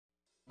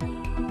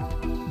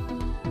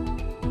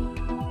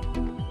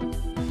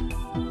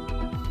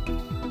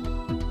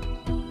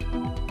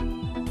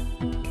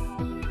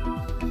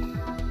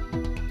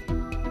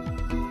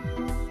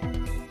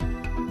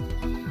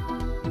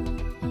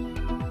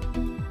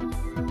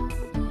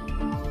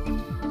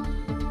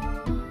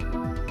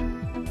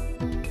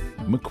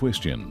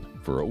McCuistion,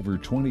 for over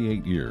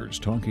 28 years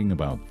talking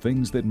about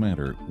things that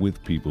matter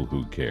with people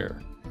who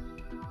care.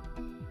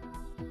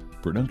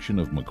 Production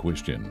of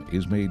McCuistion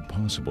is made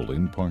possible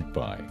in part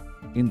by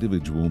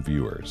individual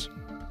viewers,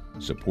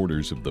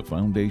 supporters of the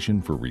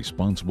Foundation for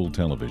Responsible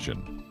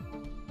Television,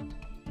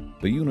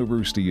 the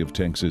University of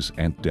Texas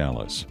at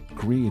Dallas,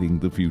 creating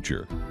the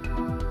future.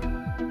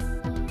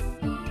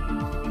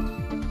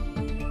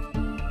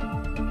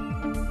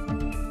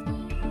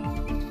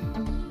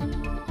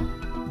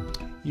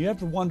 You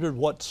ever wondered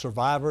what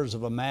survivors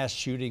of a mass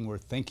shooting were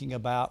thinking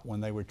about when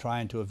they were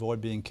trying to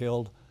avoid being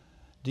killed?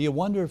 Do you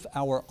wonder if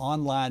our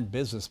online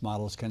business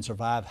models can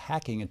survive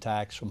hacking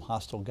attacks from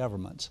hostile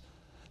governments?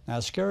 Now,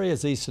 as scary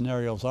as these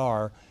scenarios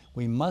are,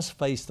 we must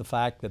face the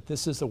fact that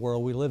this is the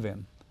world we live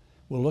in.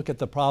 We'll look at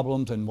the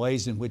problems and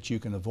ways in which you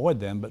can avoid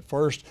them, but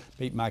first,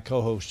 meet my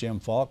co-host, Jim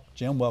Falk.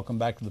 Jim, welcome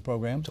back to the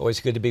program. It's always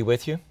good to be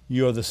with you.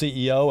 You're the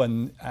CEO,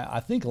 and I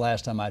think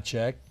last time I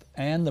checked,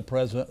 and the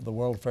president of the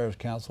World Affairs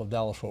Council of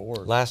Dallas-Fort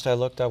Worth. Last I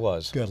looked, I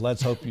was. Good.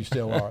 Let's hope you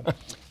still are.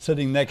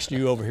 Sitting next to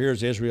you over here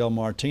is Israel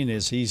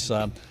Martinez. He's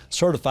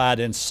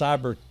certified in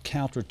cyber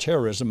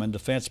counterterrorism and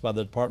defense by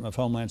the Department of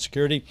Homeland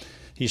Security.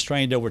 He's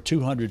trained over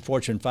 200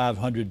 Fortune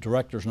 500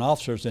 directors and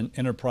officers in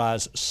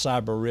enterprise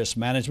cyber risk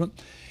management.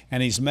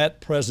 And he's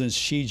met President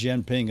Xi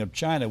Jinping of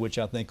China, which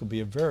I think will be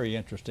a very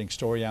interesting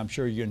story. I'm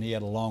sure you and he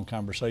had a long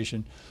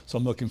conversation, so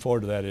I'm looking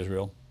forward to that,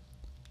 Israel.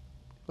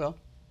 Well,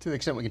 to the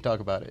extent we can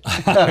talk about it.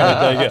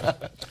 There you go.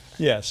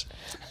 Yes.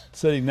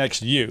 Sitting next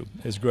to you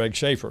is Greg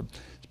Shaffer.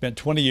 Spent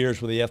 20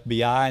 years with the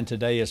FBI and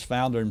today is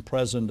founder and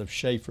president of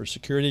Shaffer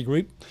Security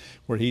Group,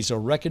 where he's a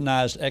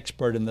recognized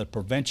expert in the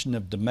prevention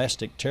of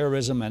domestic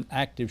terrorism and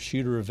active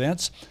shooter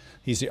events.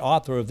 He's the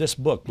author of this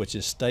book, which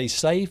is Stay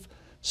Safe,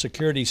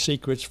 Security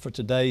Secrets for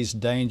Today's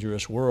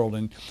Dangerous World.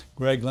 And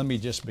Greg, let me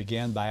just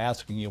begin by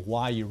asking you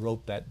why you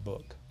wrote that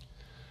book.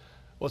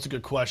 Well, it's a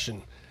good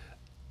question.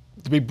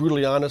 To be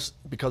brutally honest,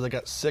 because I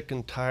got sick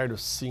and tired of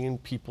seeing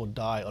people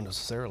die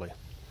unnecessarily.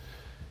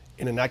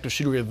 In an active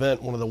shooter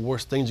event, one of the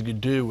worst things you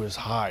could do is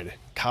hide,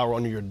 cower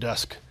under your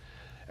desk.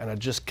 And I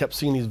just kept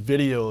seeing these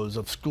videos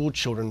of school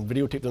children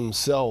videotape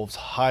themselves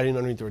hiding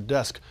underneath their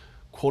desk,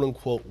 quote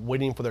unquote,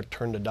 waiting for their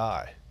turn to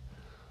die.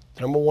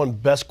 The number one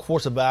best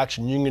course of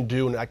action you can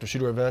do in an active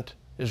shooter event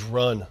is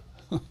run,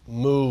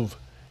 move,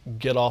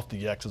 get off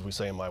the X, as we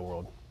say in my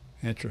world.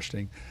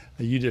 Interesting.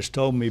 You just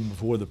told me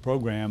before the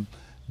program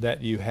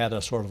that you had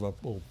a sort of a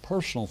little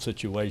personal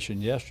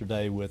situation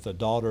yesterday with a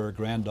daughter or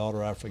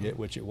granddaughter, I forget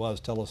which it was.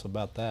 Tell us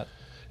about that.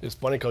 It's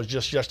funny because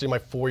just yesterday my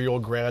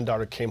 4-year-old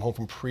granddaughter came home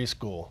from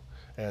preschool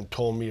and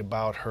told me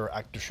about her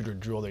active shooter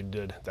drill they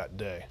did that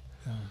day.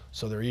 Yeah.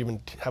 So they're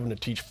even having to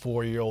teach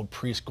 4-year-old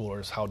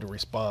preschoolers how to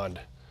respond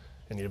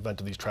in the event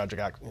of these tragic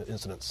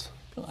incidents.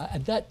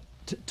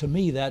 To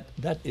me, that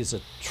is a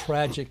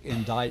tragic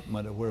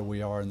indictment of where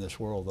we are in this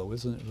world, though,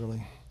 isn't it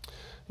really?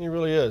 It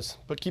really is.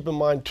 But keep in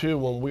mind, too,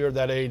 when we were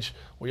that age,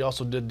 we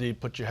also did the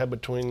put your head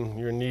between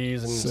your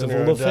knees and sit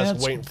at a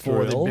desk waiting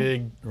for the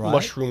big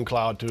mushroom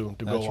cloud to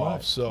go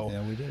off. So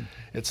yeah, we did.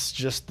 It's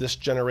just this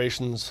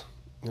generation's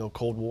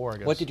Cold War, I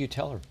guess. What did you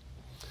tell her?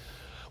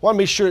 Well, I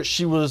made sure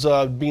she was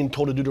being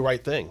told to do the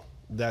right thing,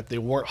 that they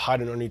weren't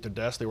hiding underneath their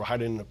desk, they were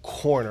hiding in a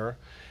corner.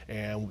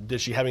 And did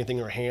she have anything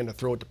in her hand to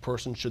throw at the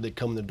person should they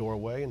come in the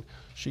doorway? And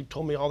she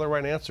told me all the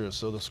right answers.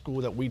 So the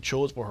school that we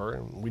chose for her,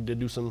 and we did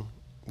do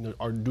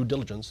our due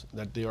diligence,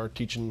 that they are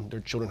teaching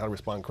their children how to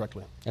respond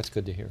correctly. That's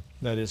good to hear.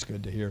 That is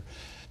good to hear.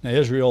 Now,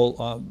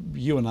 Israel,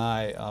 you and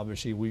I,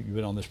 obviously, we've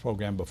been on this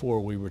program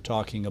before. We were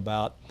talking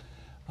about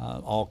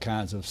all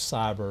kinds of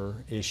cyber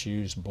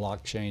issues,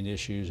 blockchain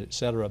issues, et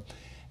cetera.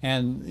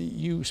 And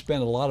you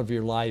spent a lot of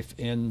your life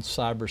in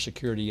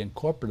cybersecurity in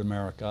corporate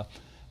America,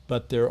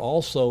 but there are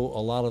also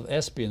a lot of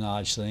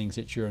espionage things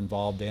that you're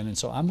involved in. And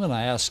so I'm going to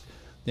ask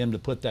them to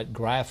put that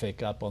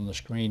graphic up on the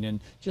screen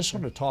and just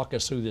sort of talk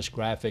us through this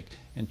graphic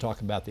and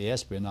talk about the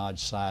espionage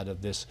side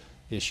of this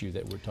issue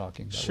that we're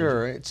talking about.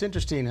 Sure. It's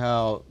interesting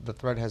how the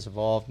threat has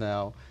evolved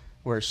now,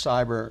 where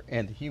cyber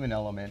and the human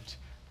element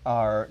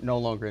are no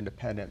longer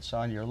independent. So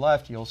on your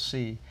left, you'll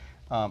see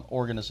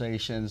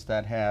organizations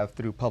that have,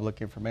 through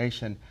public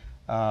information,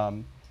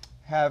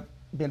 have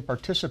been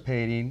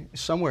participating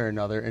somewhere or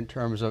another in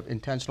terms of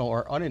intentional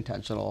or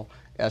unintentional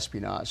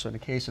espionage. So in the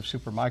case of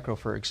Supermicro,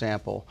 for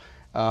example,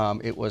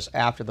 it was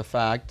after the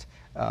fact,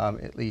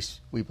 at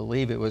least we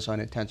believe it was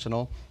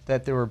unintentional,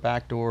 that there were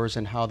backdoors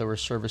and how they were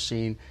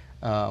servicing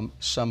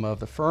some of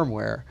the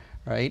firmware,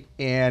 right?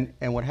 And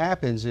what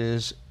happens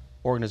is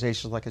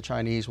organizations like the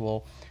Chinese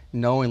will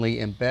knowingly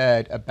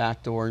embed a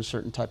backdoor in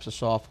certain types of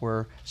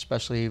software,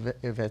 especially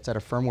if it's at a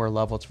firmware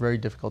level. It's very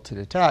difficult to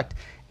detect,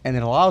 and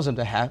it allows them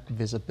to have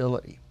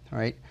visibility,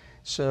 right?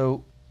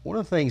 So one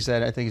of the things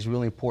that I think is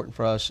really important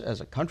for us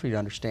as a country to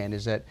understand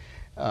is that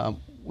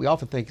we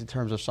often think in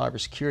terms of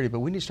cybersecurity, but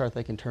we need to start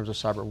thinking in terms of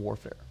cyber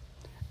warfare,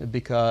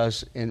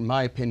 because in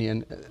my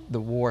opinion,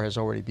 the war has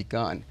already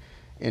begun.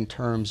 in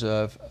terms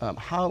of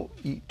how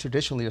you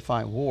traditionally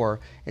define war.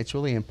 It's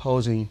really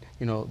imposing,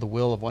 the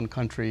will of one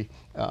country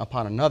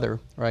upon another,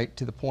 right,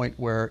 to the point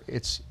where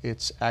it's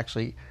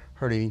actually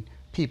hurting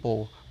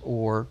people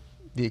or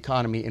the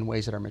economy in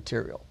ways that are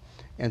material.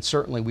 And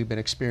certainly we've been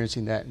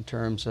experiencing that in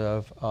terms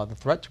of the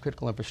threat to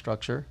critical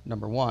infrastructure,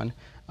 number one,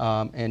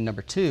 and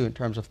number two, in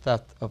terms of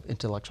theft of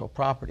intellectual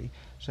property.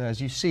 So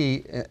as you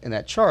see in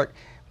that chart,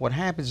 what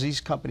happens is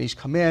these companies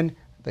come in,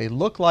 they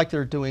look like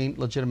they're doing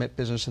legitimate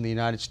business in the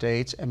United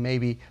States, and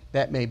maybe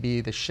that may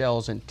be the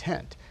shell's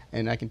intent.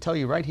 And I can tell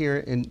you right here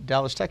in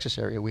Dallas, Texas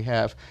area, we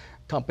have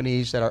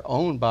companies that are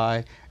owned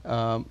by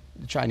the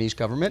Chinese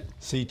government.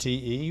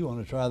 CTE, you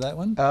want to try that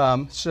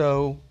one?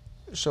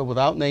 So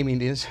without naming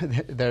these,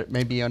 that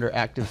may be under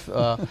active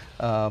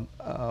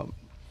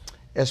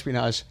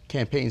espionage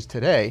campaigns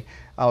today,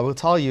 I will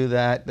tell you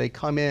that they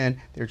come in,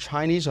 they're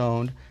Chinese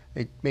owned,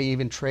 they may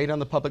even trade on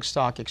the public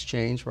stock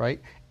exchange, right?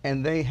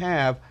 And they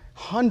have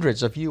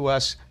hundreds of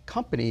US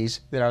companies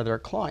that are their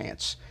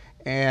clients.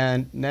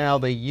 And now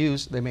they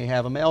may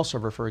have a mail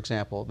server, for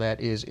example,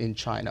 that is in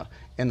China,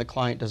 and the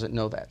client doesn't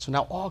know that. So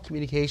now all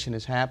communication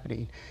is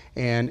happening.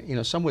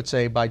 And some would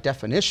say by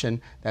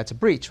definition, that's a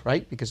breach,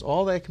 right? Because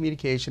all that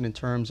communication in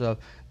terms of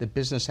the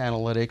business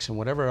analytics and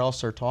whatever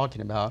else they're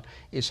talking about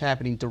is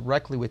happening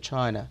directly with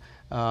China,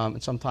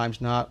 and sometimes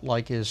not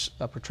like is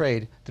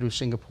portrayed through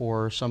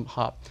Singapore or some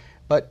hub.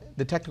 But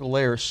the technical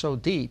layer is so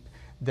deep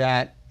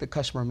that the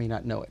customer may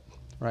not know it,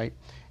 right?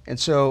 And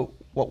so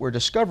what we're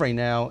discovering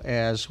now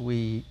as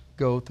we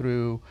go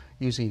through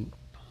using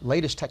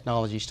latest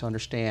technologies to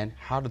understand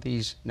how do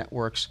these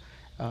networks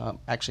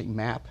actually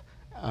map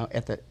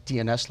at the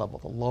DNS level,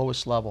 the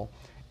lowest level.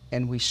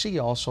 And we see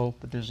also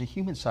that there's a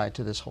human side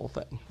to this whole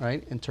thing,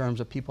 right? In terms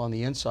of people on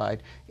the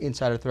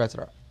insider threats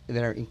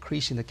that are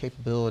increasing the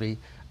capability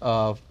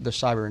of the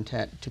cyber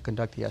intent to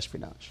conduct the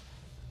espionage.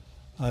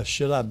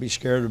 Should I be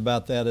scared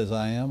about that as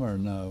I am, or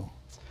no?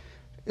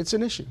 It's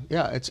an issue,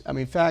 yeah.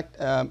 In fact,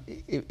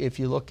 if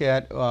you look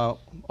at,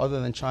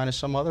 other than China,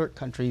 some other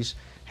countries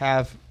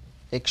have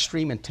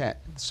extreme intent.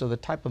 So the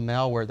type of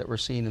malware that we're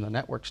seeing in the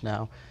networks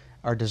now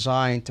are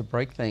designed to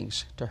break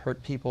things, to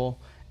hurt people,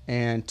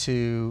 and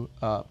to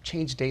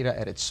change data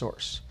at its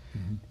source.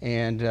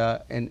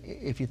 Mm-hmm. And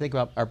if you think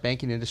about our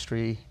banking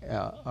industry,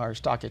 our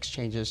stock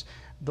exchanges,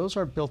 those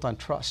are built on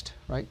trust,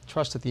 right?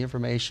 Trust that the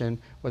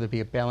information, whether it be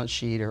a balance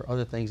sheet or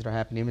other things that are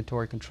happening,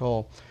 inventory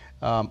control,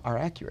 are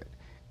accurate.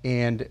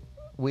 And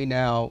we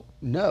now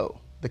know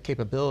the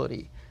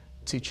capability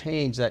to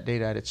change that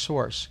data at its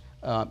source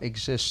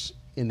exists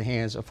in the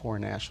hands of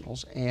foreign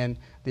nationals, and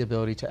the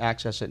ability to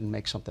access it and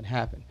make something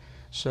happen.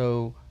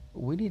 So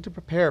we need to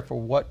prepare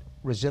for what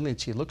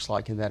resiliency looks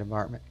like in that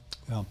environment.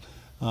 Yeah.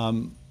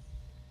 On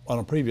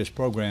a previous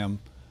program,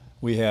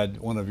 we had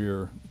one of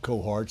your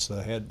cohorts,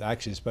 the head,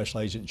 actually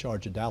special agent in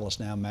charge of Dallas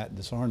now, Matt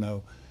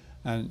DeSarno,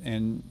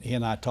 and he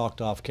and I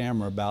talked off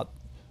camera about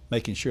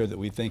making sure that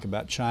we think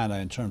about China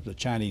in terms of the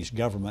Chinese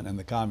government and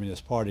the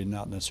Communist Party,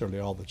 not necessarily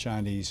all the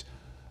Chinese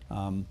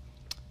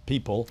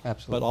people.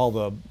 Absolutely. But all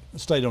the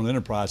state-owned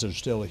enterprises are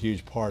still a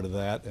huge part of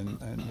that,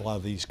 and a lot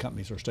of these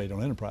companies are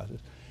state-owned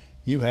enterprises.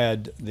 You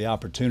had the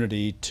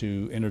opportunity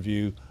to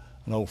interview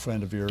an old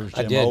friend of yours,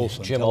 Jim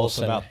Olson. Jim Tell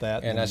Olson, us about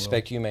that. and I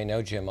suspect you may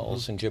know Jim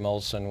Olson. Jim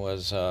Olson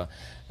was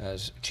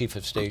as chief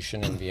of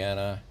station in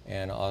Vienna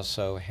and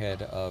also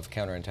head of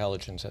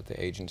counterintelligence at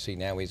the agency.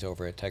 Now he's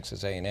over at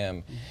Texas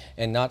A&M.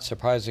 And not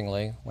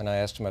surprisingly, when I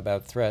asked him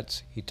about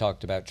threats, he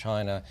talked about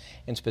China,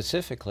 and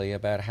specifically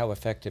about how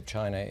effective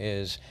China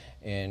is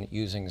in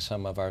using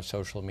some of our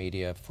social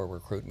media for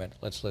recruitment.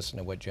 Let's listen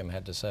to what Jim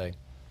had to say.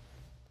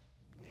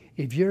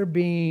 If you're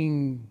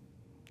being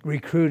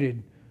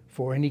recruited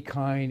for any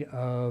kind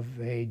of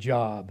a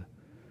job,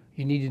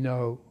 you need to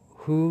know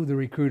who the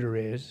recruiter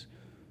is,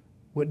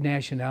 what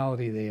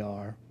nationality they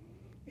are,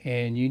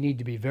 and you need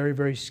to be very,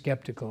 very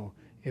skeptical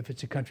if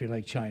it's a country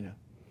like China.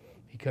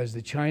 Because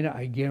the China,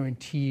 I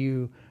guarantee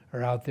you,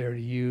 are out there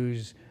to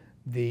use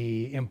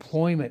the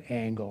employment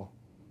angle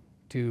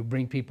to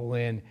bring people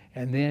in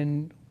and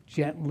then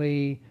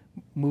gently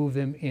move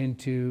them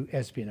into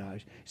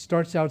espionage. It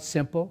starts out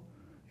simple,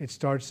 it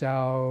starts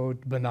out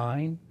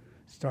benign,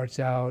 starts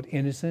out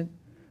innocent,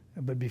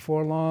 but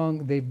before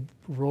long they've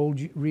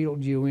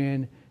reeled you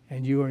in,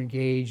 and you are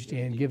engaged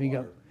in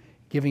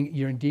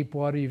you're in deep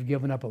water. You've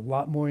given up a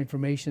lot more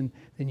information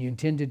than you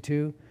intended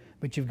to,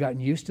 but you've gotten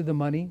used to the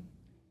money.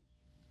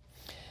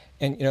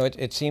 And you know,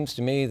 it seems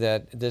to me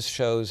that this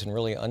shows and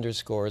really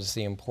underscores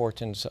the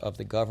importance of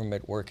the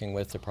government working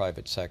with the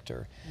private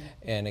sector.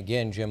 And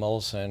again, Jim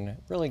Olson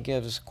really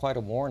gives quite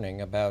a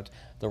warning about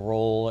the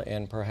role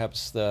and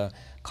perhaps the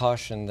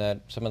caution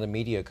that some of the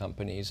media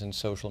companies and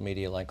social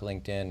media like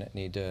LinkedIn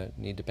need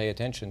to pay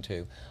attention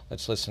to.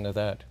 Let's listen to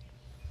that.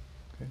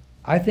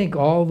 I think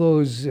all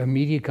those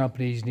media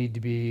companies need to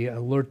be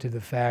alert to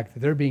the fact that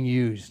they're being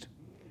used.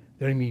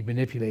 They're being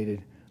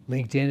manipulated.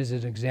 LinkedIn is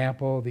an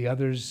example. The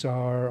others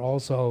are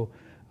also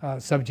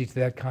subject to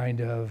that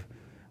kind of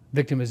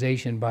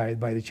victimization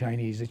by the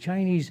Chinese. The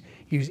Chinese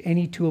use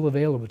any tool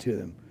available to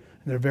them.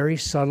 They're very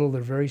subtle,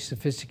 they're very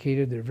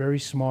sophisticated, they're very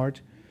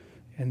smart,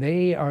 and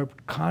they are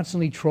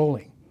constantly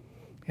trolling.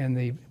 And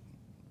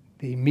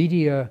the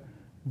media,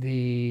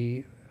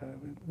 the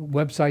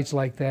websites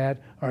like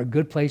that are a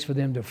good place for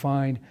them to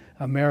find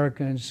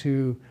Americans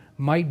who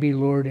might be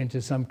lured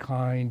into some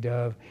kind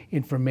of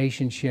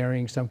information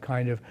sharing, some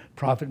kind of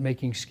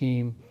profit-making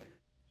scheme.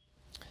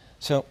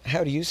 So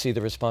how do you see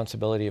the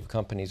responsibility of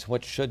companies?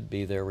 What should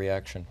be their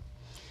reaction?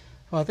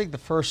 Well, I think the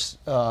first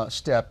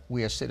step,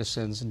 we as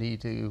citizens need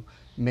to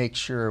make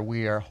sure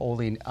we are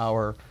holding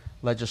our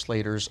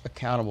legislators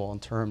accountable in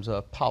terms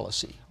of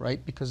policy,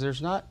 right? Because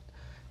there's not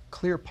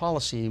clear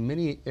policy in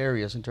many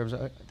areas in terms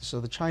of, so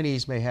the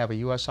Chinese may have a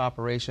U.S.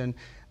 operation,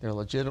 they're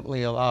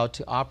legitimately allowed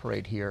to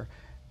operate here,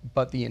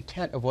 but the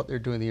intent of what they're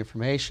doing, the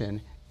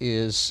information,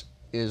 is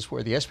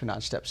where the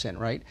espionage steps in,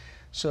 right?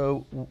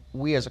 So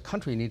we as a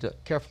country need to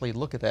carefully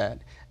look at that.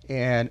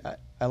 And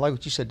I like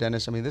what you said,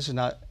 Dennis. I mean, this is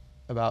not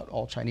about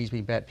all Chinese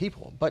being bad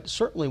people, but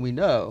certainly we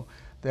know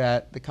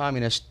that the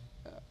communist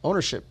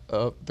ownership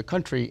of the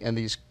country and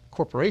these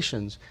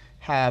corporations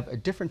have a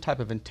different type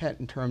of intent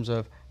in terms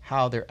of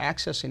how they're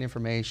accessing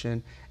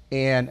information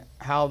and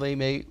how they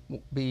may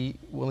be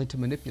willing to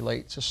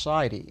manipulate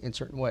society in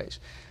certain ways.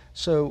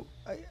 So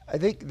I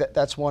think that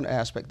that's one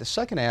aspect. The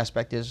second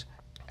aspect is,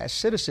 as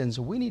citizens,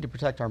 we need to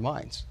protect our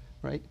minds,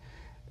 right?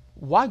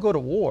 Why go to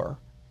war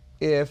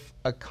if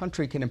a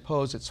country can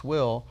impose its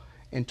will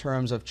in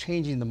terms of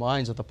changing the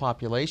minds of the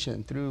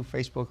population through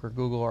Facebook or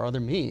Google or other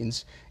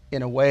means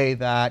in a way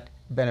that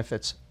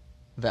benefits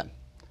them,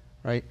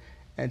 right?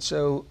 And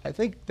so I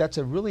think that's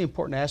a really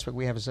important aspect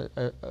we have as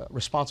a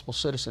responsible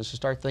citizens, to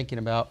start thinking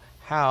about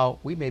how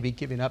we may be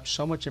giving up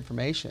so much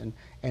information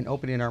and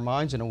opening our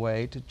minds in a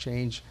way to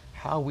change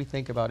how we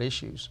think about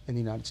issues in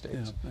the United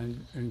States. Yeah,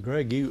 and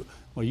Greg, you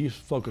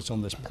focus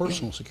on this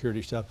personal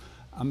security stuff.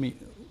 I mean,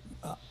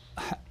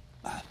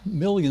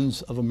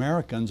 millions of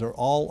Americans are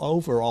all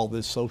over all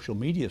this social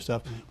media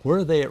stuff. Where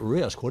are they at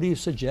risk? What do you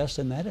suggest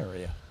in that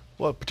area?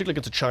 Well, particularly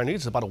against the Chinese,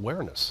 it's about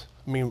awareness.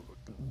 I mean,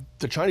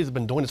 the Chinese have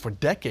been doing this for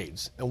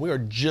decades, and we are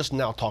just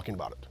now talking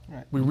about it.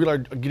 Right. We really are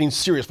getting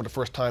serious for the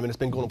first time, and it's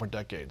been going on for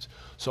decades.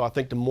 So I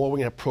think the more we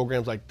can have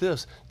programs like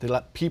this, they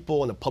let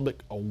people and the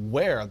public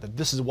aware that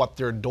this is what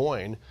they're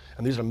doing,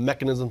 and these are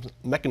mechanisms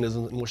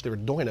in which they're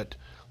doing it,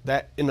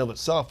 that in of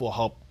itself will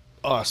help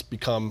us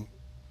become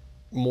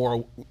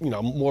more,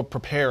 more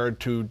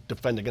prepared to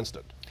defend against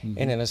it.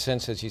 And in a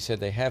sense, as you said,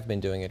 they have been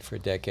doing it for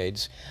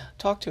decades.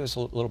 Talk to us a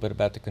little bit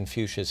about the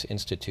Confucius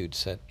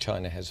Institutes that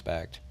China has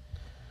backed.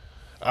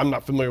 I'm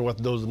not familiar with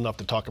those enough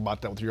to talk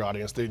about that with your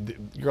audience.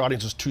 Your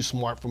audience is too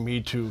smart for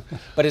me to.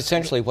 But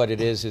essentially what it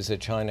is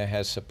that China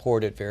has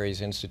supported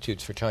various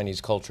institutes for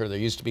Chinese culture. There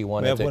used to be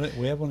one. We have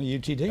one at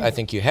UTD. I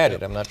think you had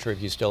it. I'm not sure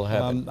if you still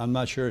have it. I'm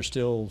not sure it's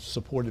still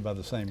supported by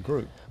the same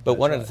group. But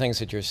one of the things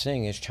that you're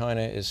seeing is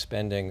China is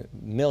spending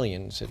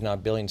millions, if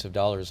not billions of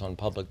dollars on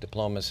public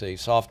diplomacy,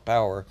 soft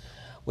power,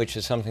 which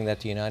is something that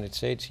the United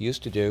States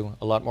used to do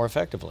a lot more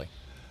effectively.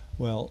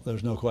 Well,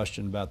 there's no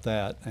question about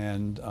that.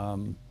 And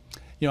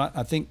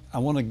I think I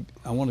want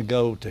to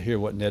go to hear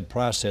what Ned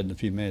Price said in a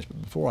few minutes,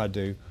 but before I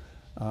do,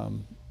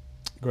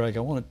 Greg,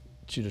 I wanted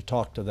you to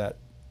talk to that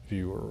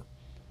viewer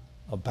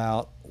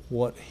about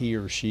what he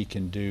or she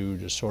can do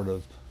to sort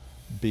of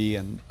be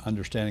in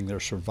understanding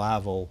their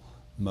survival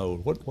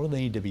mode. What do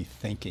they need to be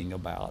thinking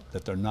about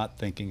that they're not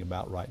thinking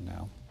about right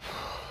now?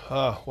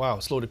 Wow,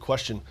 it's a loaded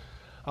question.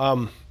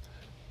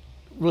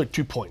 Really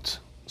 2 points: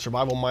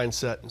 survival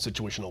mindset and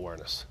situational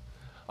awareness.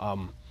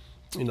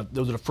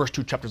 Those are the first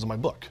 2 chapters of my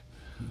book.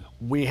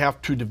 We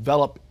have to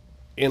develop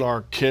in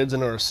our kids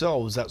and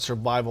ourselves that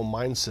survival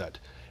mindset.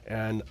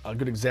 And a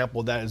good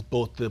example of that is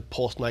both the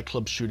Pulse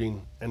nightclub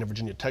shooting and the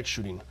Virginia Tech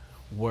shooting,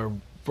 where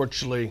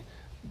virtually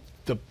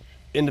the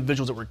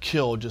individuals that were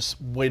killed just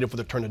waited for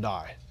their turn to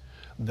die.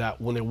 That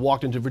when they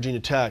walked into Virginia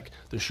Tech,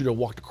 the shooter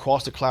walked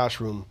across the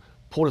classroom,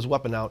 pulled his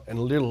weapon out, and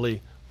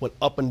literally went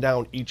up and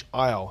down each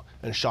aisle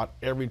and shot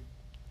every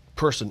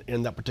person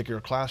in that particular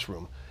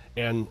classroom.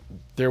 And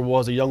there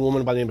was a young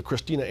woman by the name of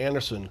Christina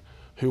Anderson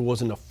who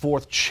was in the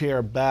 4th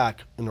chair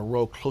back in the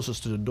row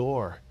closest to the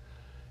door,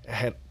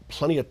 had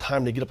plenty of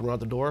time to get up and run out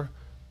the door,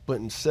 but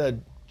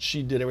instead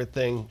she did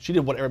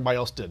what everybody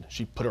else did.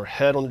 She put her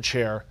head on the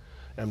chair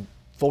and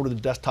folded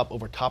the desktop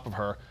over top of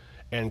her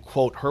and,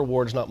 quote, her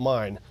words, not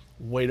mine,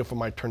 waited for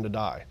my turn to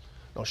die.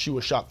 Now, she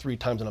was shot 3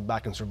 times in the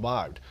back and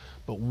survived,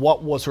 but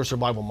what was her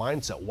survival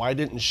mindset? Why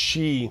didn't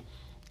she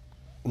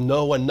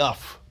know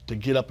enough to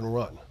get up and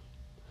run?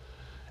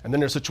 And then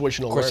there's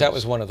situational awareness. Of course, that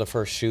was one of the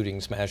first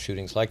shootings, mass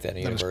shootings like that in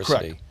the university.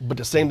 That is correct. But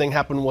the same thing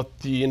happened with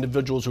the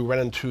individuals who ran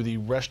into the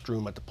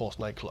restroom at the Pulse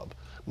nightclub.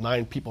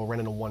 9 people ran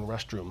into one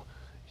restroom.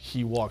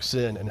 He walks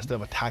in, and instead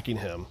of attacking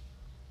him,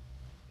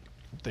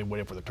 they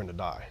waited for their turn to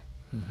die.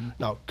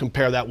 Now,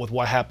 compare that with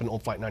what happened on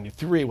Flight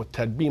 93 with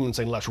Ted Beeman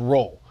saying, let's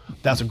roll.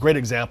 That's a great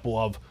example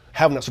of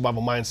having that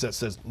survival mindset.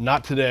 Says,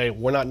 not today,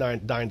 we're not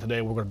dying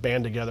today, we're going to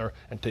band together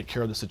and take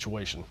care of the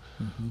situation.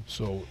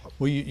 So,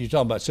 well, you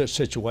talk about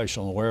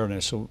situational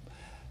awareness. So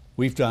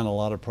we've done a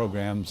lot of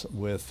programs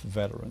with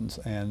veterans,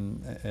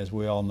 and as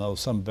we all know,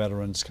 some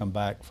veterans come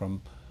back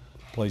from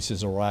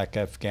places, Iraq,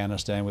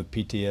 Afghanistan, with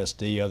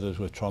PTSD, others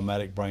with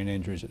traumatic brain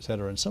injuries, et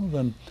cetera. And some of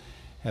them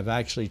have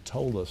actually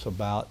told us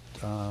about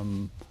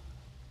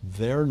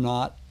they're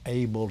not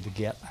able to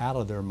get out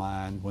of their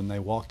mind when they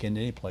walk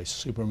into any place,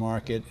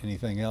 supermarket,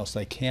 anything else.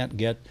 They can't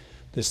get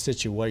this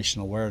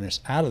situational awareness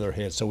out of their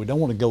head. So we don't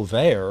want to go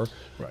there,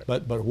 Right.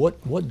 but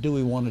what do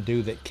we want to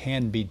do that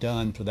can be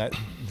done for that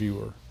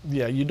viewer?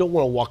 Yeah, you don't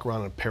want to walk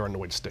around in a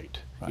paranoid state.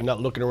 Right. You're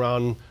not looking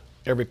around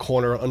every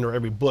corner, under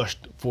every bush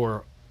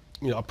for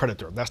a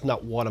predator. That's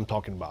not what I'm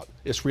talking about.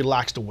 It's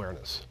relaxed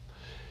awareness.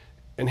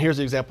 And here's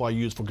the example I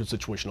use for good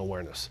situational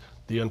awareness.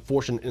 The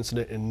unfortunate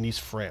incident in Nice,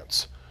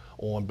 France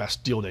on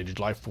Bastille Day,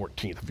 July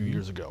 14th, a few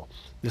years ago.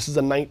 This is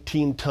a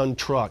 19-ton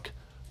truck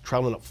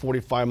traveling at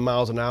 45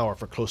 miles an hour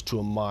for close to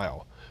a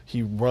mile.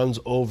 He runs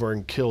over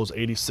and kills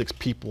 86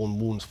 people and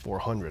wounds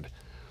 400.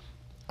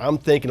 I'm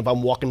thinking if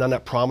I'm walking down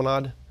that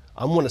promenade,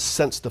 I'm going to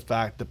sense the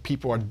fact that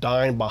people are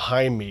dying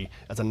behind me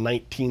as a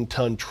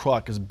 19-ton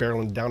truck is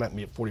barreling down at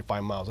me at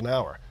 45 miles an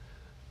hour.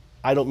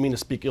 I don't mean to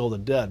speak ill of the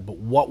dead, but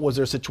what was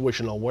their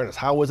situational awareness?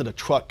 How is it a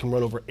truck can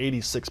run over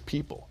 86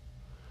 people?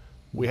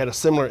 We had a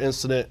similar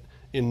incident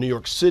in New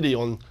York City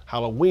on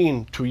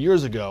Halloween 2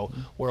 years ago,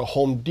 where a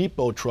Home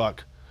Depot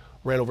truck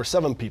ran over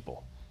 7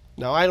 people.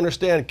 Now I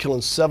understand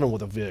killing 7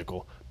 with a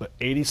vehicle, but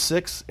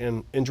 86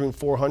 and injuring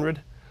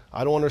 400?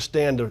 I don't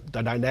understand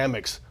the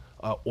dynamics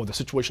or the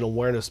situational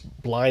awareness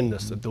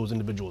blindness that those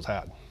individuals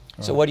had.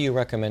 So what do you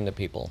recommend to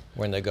people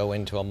when they go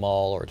into a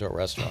mall or to a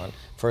restaurant?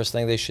 First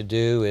thing they should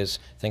do is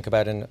think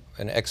about an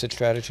exit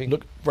strategy?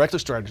 Look for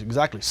exit strategy,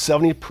 exactly.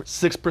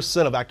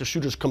 76% of active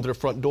shooters come to the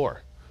front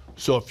door.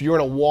 So if you're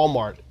in a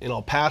Walmart in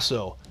El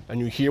Paso and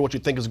you hear what you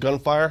think is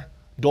gunfire,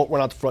 don't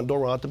run out the front door,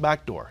 run out the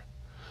back door.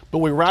 But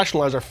we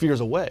rationalize our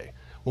fears away.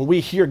 When we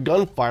hear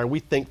gunfire, we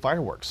think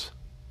fireworks.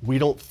 We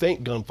don't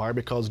think gunfire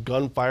because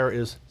gunfire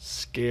is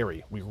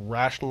scary. We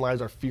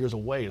rationalize our fears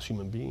away as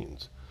human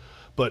beings.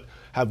 But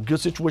have good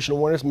situational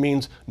awareness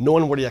means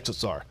knowing where the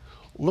exits are.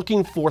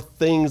 Looking for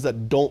things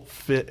that don't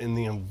fit in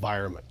the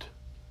environment.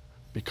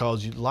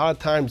 Because a lot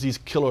of times these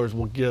killers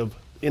will give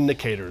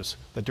indicators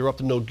that they're up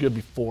to no good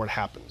before it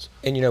happens.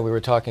 And we were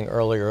talking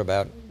earlier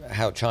about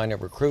how China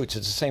recruits.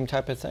 It's the same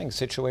type of thing,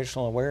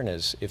 situational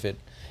awareness. If it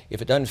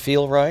doesn't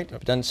feel right,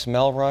 if it doesn't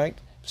smell right,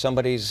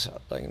 somebody's,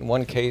 like in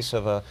one case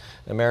of an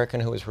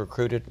American who was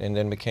recruited and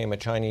then became a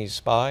Chinese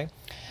spy,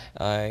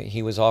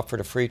 he was offered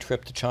a free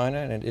trip to China,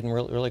 and it didn't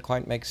really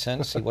quite make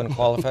sense. He wasn't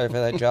qualified for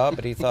that job,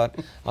 but he thought,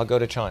 I'll go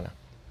to China.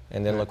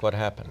 And then look what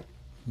happened.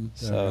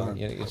 So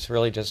it's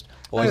really just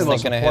always thinking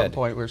ahead. The most important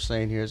point we're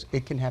saying here is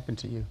it can happen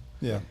to you.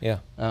 Yeah. Yeah.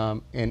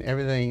 And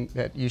everything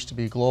that used to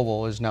be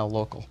global is now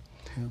local.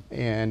 Yeah.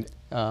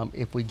 And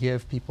if we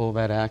give people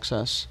that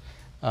access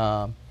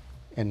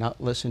and not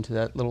listen to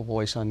that little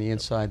voice on the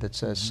inside that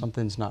says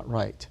something's not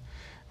right,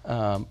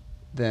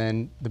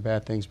 then the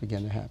bad things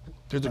begin to happen.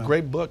 There's a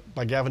great book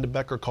by Gavin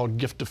DeBecker called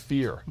Gift of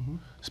Fear.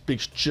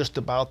 Speaks just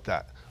about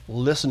that.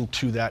 Listen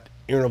to that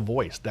inner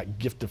voice, that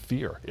gift of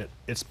fear.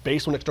 It's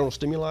based on external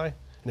stimuli,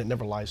 and it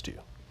never lies to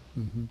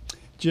you.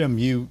 Jim,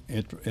 you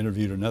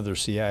interviewed another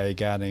CIA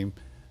guy named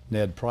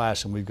Ned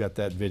Price, and we've got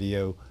that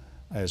video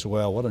as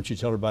well. Why don't you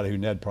tell everybody who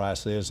Ned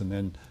Price is, and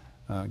then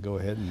go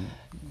ahead and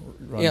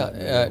run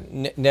that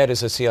video. Ned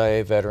is a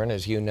CIA veteran,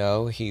 as you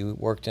know. He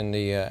worked in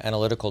the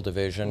analytical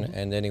division,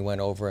 and then he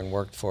went over and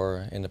worked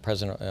in the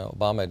President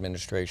Obama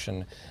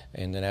administration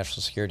in the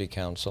National Security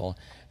Council,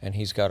 and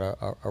he's got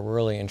a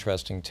really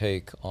interesting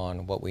take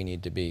on what we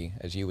need to be,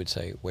 as you would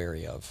say,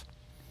 wary of.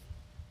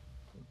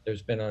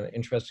 There's been an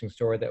interesting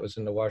story that was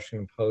in the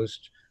Washington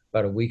Post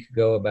about a week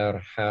ago about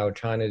how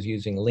China is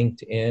using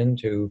LinkedIn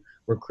to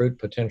recruit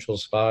potential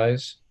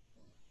spies.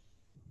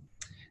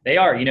 They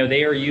are,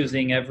 they are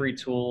using every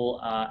tool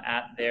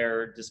at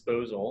their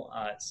disposal.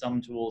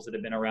 Some tools that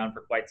have been around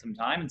for quite some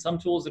time, and some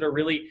tools that are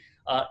really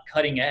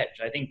cutting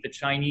edge. I think the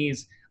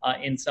Chinese,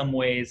 in some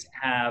ways,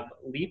 have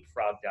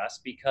leapfrogged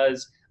us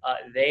because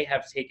they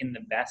have taken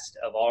the best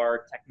of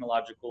our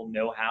technological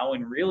know-how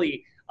and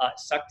really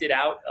sucked it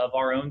out of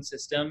our own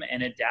system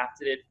and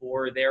adapted it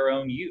for their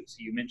own use.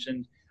 You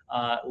mentioned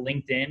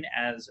LinkedIn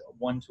as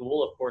one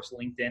tool. Of course,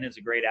 LinkedIn is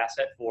a great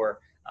asset for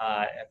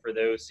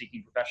those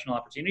seeking professional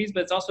opportunities,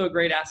 but it's also a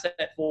great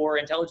asset for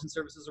intelligence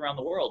services around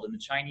the world. And the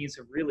Chinese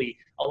have really,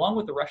 along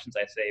with the Russians,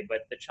 I say,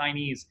 but the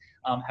Chinese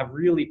have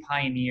really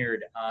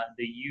pioneered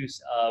the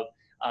use of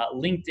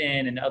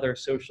LinkedIn and other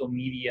social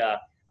media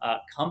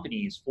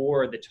companies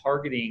for the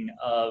targeting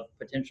of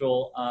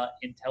potential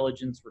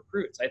intelligence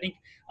recruits. I think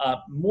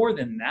more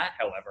than that,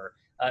 however,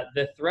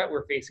 the threat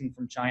we're facing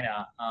from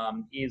China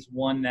is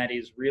one that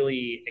is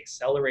really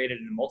accelerated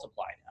and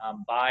multiplied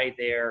by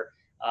their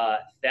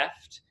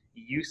theft,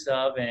 use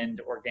of,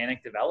 and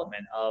organic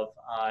development of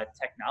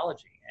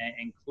technology,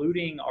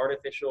 including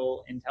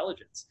artificial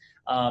intelligence.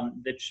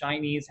 The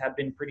Chinese have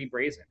been pretty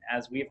brazen,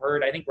 as we've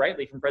heard, I think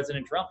rightly, from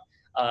President Trump.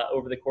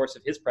 over the course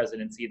of his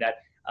presidency that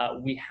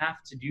we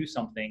have to do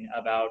something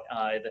about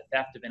the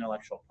theft of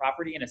intellectual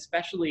property, and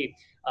especially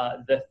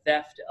the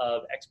theft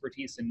of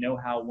expertise and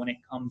know-how when it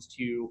comes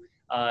to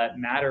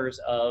matters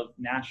of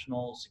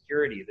national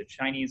security. The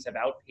Chinese have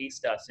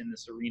outpaced us in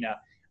this arena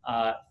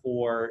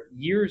for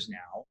years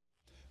now.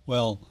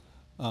 Well,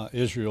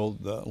 Israel,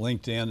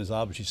 LinkedIn is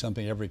obviously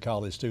something every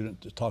college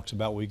student talks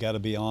about. We got to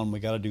be on, we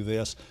got to do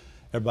this.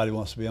 Everybody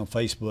wants to be on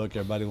Facebook,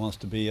 everybody wants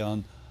to be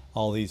on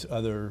all these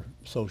other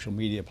social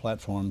media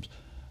platforms.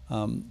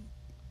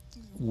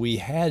 We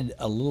had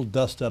a little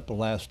dust up the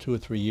last 2 or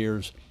 3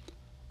 years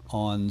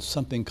on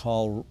something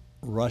called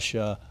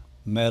Russia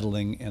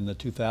meddling in the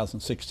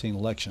 2016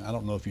 election. I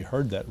don't know if you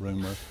heard that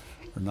rumor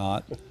or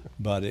not,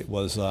 but it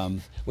was...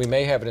 we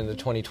may have it in the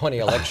 2020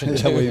 election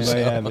too. Yeah, we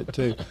may have it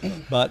too.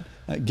 But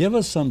give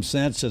us some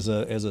sense as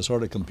a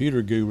sort of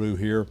computer guru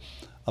here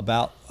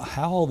about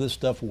how all this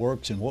stuff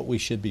works and what we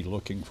should be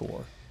looking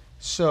for.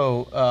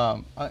 So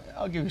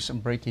I'll give you some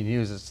breaking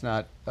news. It's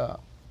not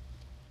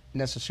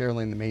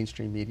necessarily in the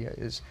mainstream media.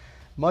 Is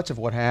much of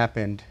what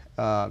happened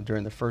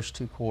during the first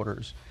 2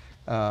 quarters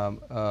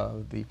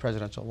of the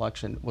presidential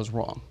election was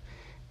wrong.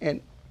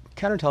 And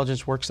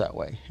counterintelligence works that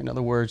way. In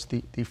other words,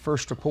 the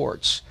first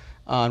reports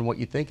on what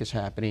you think is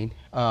happening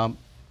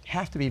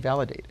have to be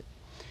validated.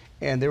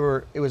 And it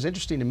was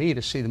interesting to me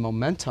to see the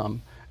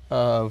momentum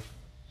of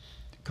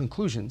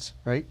conclusions,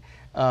 right?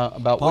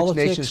 About politics,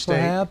 which nation state.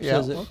 Perhaps?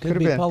 Yeah, Could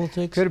be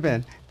politics? Could have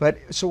been. But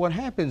so what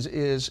happens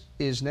is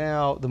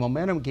now the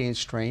momentum gains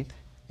strength,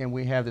 and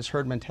we have this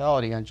herd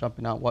mentality on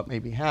jumping out what may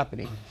be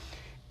happening.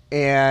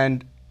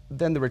 And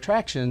then the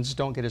retractions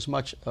don't get as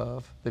much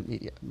of the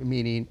media,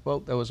 meaning, well,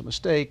 that was a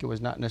mistake, it was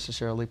not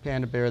necessarily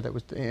Panda Bear, that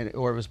was,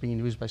 or it was being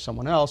used by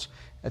someone else,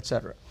 et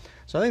cetera.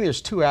 So I think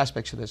there's 2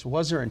 aspects to this.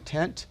 Was there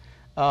intent?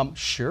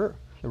 Sure.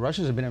 The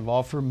Russians have been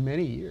involved for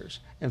many years.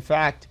 In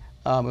fact,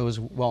 it was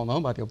well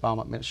known by the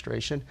Obama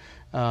administration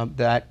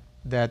that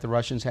the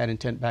Russians had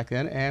intent back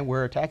then and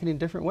were attacking in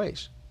different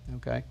ways.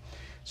 Okay,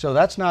 so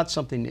that's not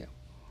something new.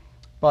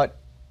 But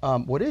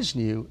what is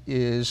new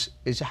is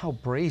how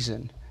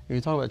brazen. When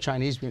you talk about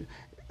Chinese,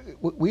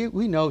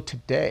 we know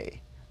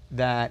today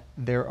that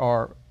there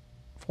are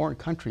foreign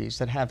countries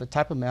that have the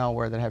type of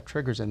malware that have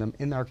triggers in them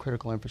in our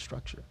critical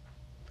infrastructure.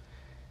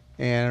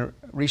 And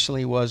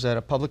recently was at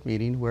a public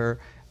meeting where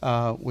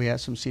we had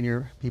some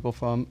senior people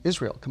from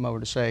Israel come over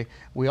to say,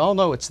 we all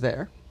know it's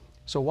there,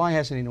 so why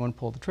hasn't anyone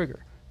pulled the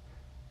trigger?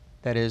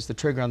 That is, the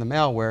trigger on the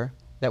malware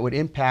that would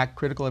impact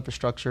critical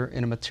infrastructure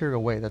in a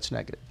material way that's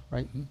negative,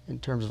 right, in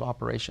terms of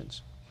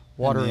operations.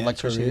 Water,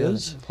 electricity.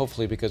 Is?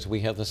 Hopefully because we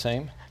have the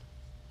same?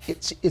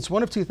 It's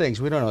one of 2 things.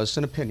 We don't know. It's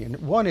an opinion.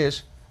 One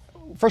is,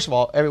 first of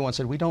all, everyone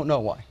said we don't know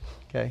why.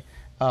 Okay,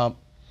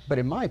 but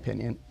in my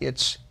opinion,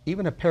 it's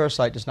even a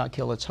parasite does not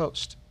kill its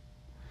host.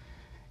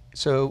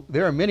 So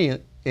there are many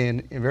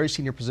in very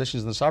senior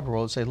positions in the cyber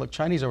world that say, look,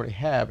 Chinese already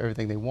have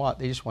everything they want.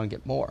 They just want to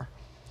get more.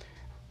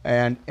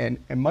 And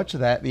much of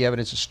that, the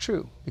evidence is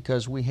true,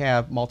 because we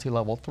have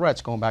multi-level threats.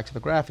 Going back to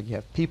the graphic, you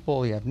have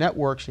people, you have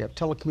networks, you have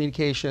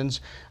telecommunications,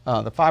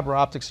 the fiber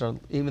optics,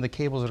 even the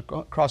cables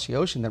across the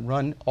ocean that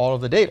run all of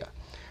the data,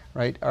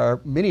 right?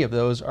 Many of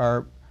those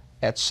are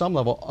at some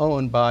level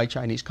owned by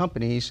Chinese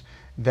companies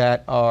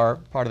that are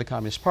part of the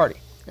Communist Party,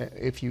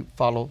 if you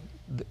follow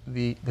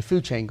the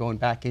food chain going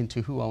back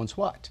into who owns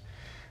what.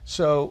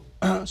 So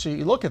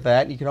you look at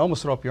that and you can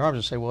almost throw up your arms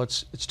and say, well,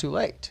 it's too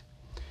late.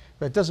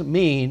 But it doesn't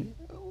mean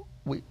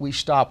we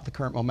stop the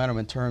current momentum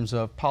in terms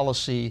of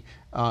policy,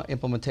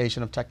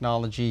 implementation of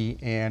technology,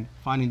 and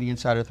finding the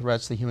insider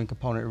threats, the human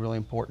component are really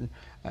important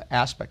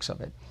aspects of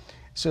it.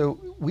 So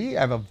we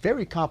have a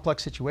very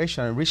complex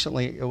situation. And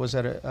recently it was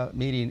at a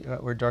meeting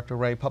where Dr.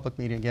 Ray, public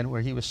meeting again,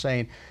 where he was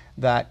saying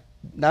that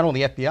not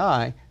only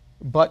FBI,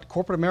 but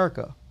corporate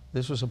America,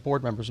 this was a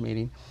board members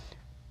meeting,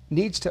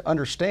 needs to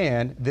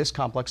understand this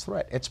complex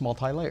threat. It's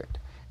multi-layered.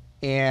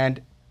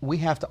 And we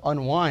have to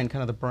unwind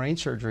kind of the brain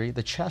surgery,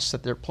 the chess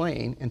that they're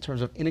playing in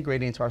terms of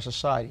integrating into our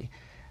society,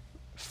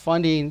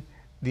 funding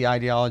the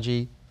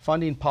ideology,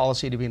 funding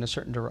policy to be in a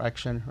certain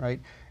direction, right?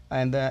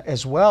 And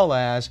as well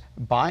as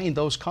buying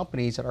those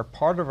companies that are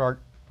part of our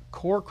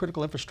core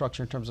critical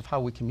infrastructure in terms of how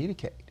we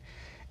communicate.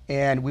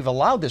 And we've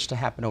allowed this to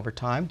happen over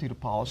time due to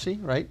policy,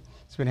 right?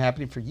 It's been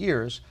happening for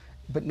years,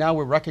 but now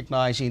we're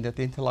recognizing that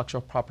the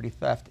intellectual property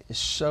theft is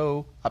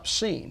so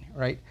obscene,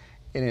 right?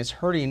 And it's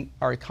hurting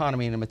our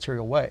economy in a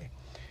material way.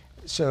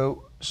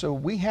 So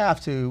we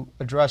have to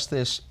address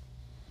this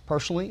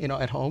personally,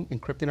 at home,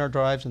 encrypting our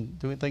drives and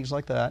doing things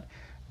like that,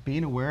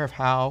 being aware of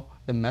how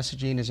the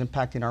messaging is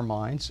impacting our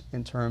minds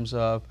in terms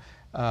of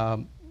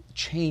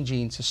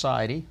changing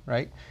society,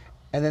 right?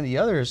 And then the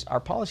other is our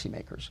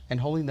policymakers and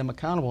holding them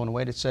accountable in a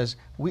way that says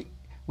we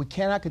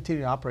cannot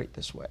continue to operate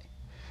this way.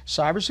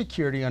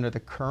 Cybersecurity under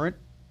the current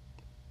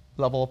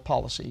level of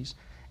policies,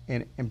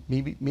 and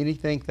many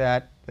think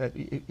that that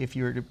if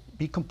you were to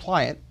be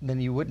compliant, then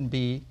you wouldn't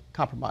be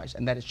compromised,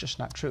 and that is just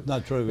not true.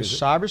 Not true, is it?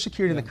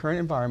 Cybersecurity in the current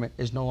environment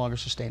is no longer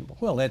sustainable.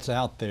 Well, that's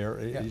out there,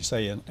 you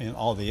say, in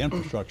all the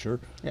infrastructure.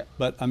 Yeah.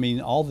 But, I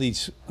mean, all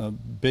these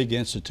big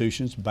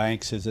institutions,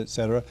 banks, et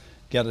cetera,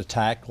 get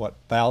attacked, what,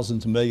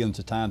 thousands of millions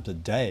of times a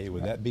day.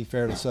 Would that be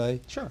fair to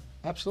say? Sure,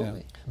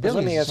 absolutely. But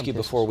let me ask you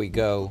Cases. before we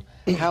go,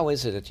 how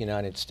is it that the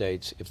United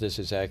States, if this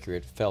is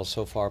accurate, fell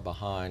so far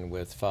behind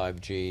with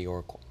 5G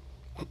or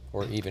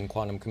even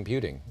quantum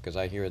computing? Because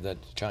I hear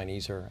that the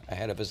Chinese are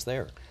ahead of us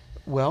there.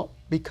 Well,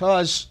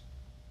 because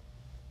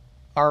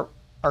our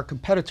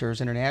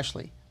competitors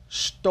internationally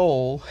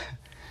stole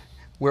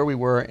where we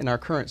were in our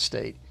current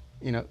state,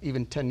 you know,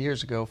 even 10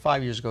 years ago,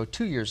 5 years ago,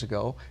 2 years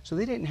ago, so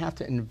they didn't have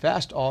to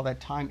invest all that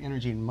time,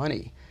 energy, and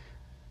money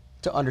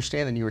to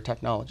understand the newer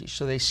technology.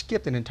 So they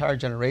skipped an entire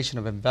generation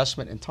of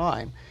investment and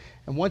time.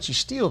 And once you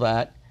steal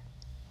that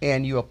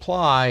and you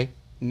apply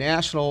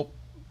national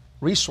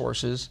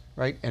resources,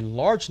 right, and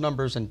large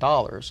numbers in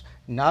dollars,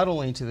 not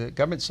only into the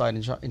government side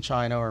in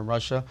China or in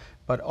Russia,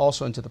 but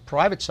also into the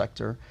private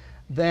sector,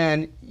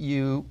 then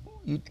you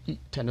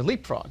tend to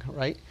leapfrog,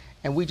 right?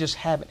 And we just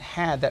haven't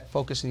had that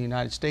focus in the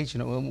United States. You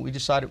know, when we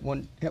decided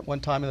at one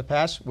time in the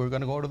past we're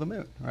going to go to the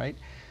moon, right?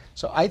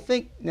 So I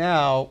think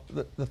now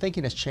the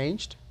thinking has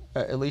changed.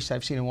 At least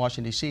I've seen in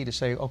Washington, D.C., to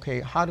say,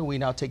 okay, how do we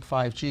now take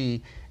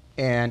 5G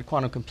and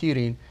quantum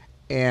computing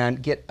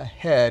and get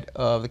ahead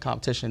of the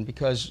competition?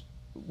 Because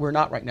we're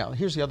not right now.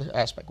 Here's the other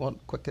aspect, one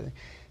quick thing.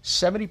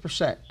 70%,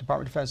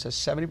 Department of Defense says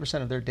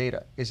 70% of their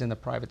data is in the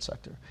private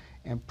sector.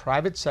 And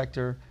private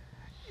sector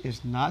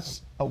is not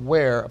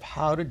aware of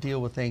how to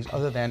deal with things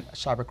other than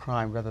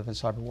cybercrime rather than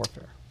cyber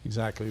warfare.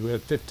 Exactly. We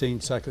have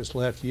 15 seconds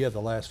left. You have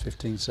the last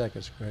 15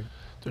 seconds, Greg.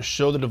 To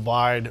show the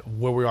divide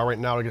where we are right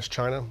now against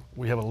China,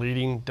 we have a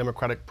leading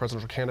Democratic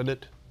presidential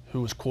candidate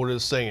who is quoted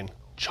as saying,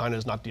 "China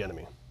is not the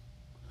enemy."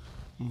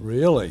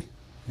 Really?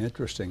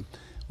 Interesting.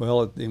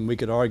 Well, and we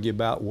could argue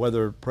about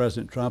whether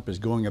President Trump is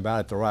going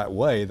about it the right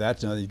way.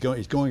 That's another,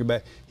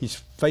 he's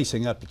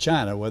facing up to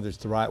China, whether it's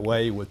the right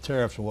way with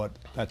tariffs or what,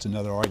 that's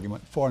another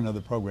argument for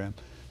another program.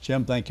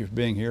 Jim, thank you for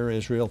being here.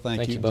 Israel,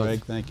 thank you. Both.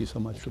 Greg, thank you so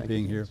much for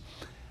being here.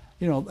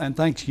 You know, and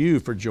thanks you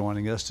for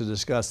joining us to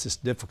discuss this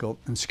difficult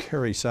and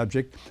scary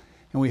subject.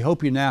 And we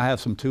hope you now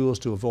have some tools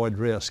to avoid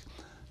risk.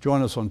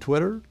 Join us on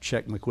Twitter,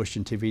 check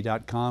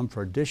McCuistionTV.com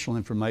for additional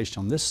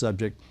information on this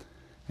subject,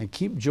 and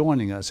keep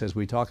joining us as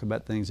we talk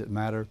about things that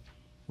matter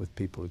with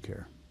people who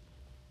care.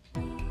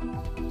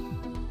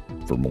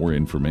 For more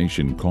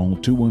information, call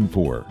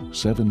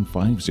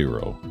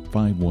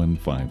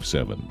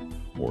 214-750-5157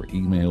 or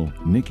email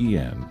Nikki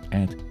N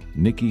at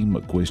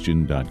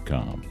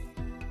NikkiMcCuistion.com.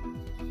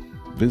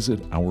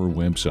 Visit our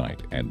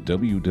website at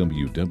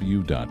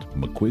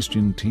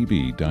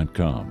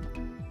www.McCuistionTV.com.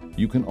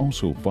 You can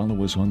also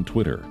follow us on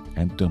Twitter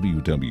at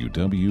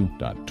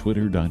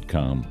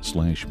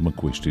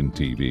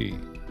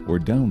www.twitter.com/McCuistionTV or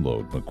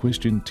download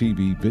McCuistion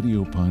TV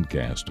video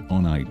podcast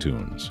on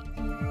iTunes.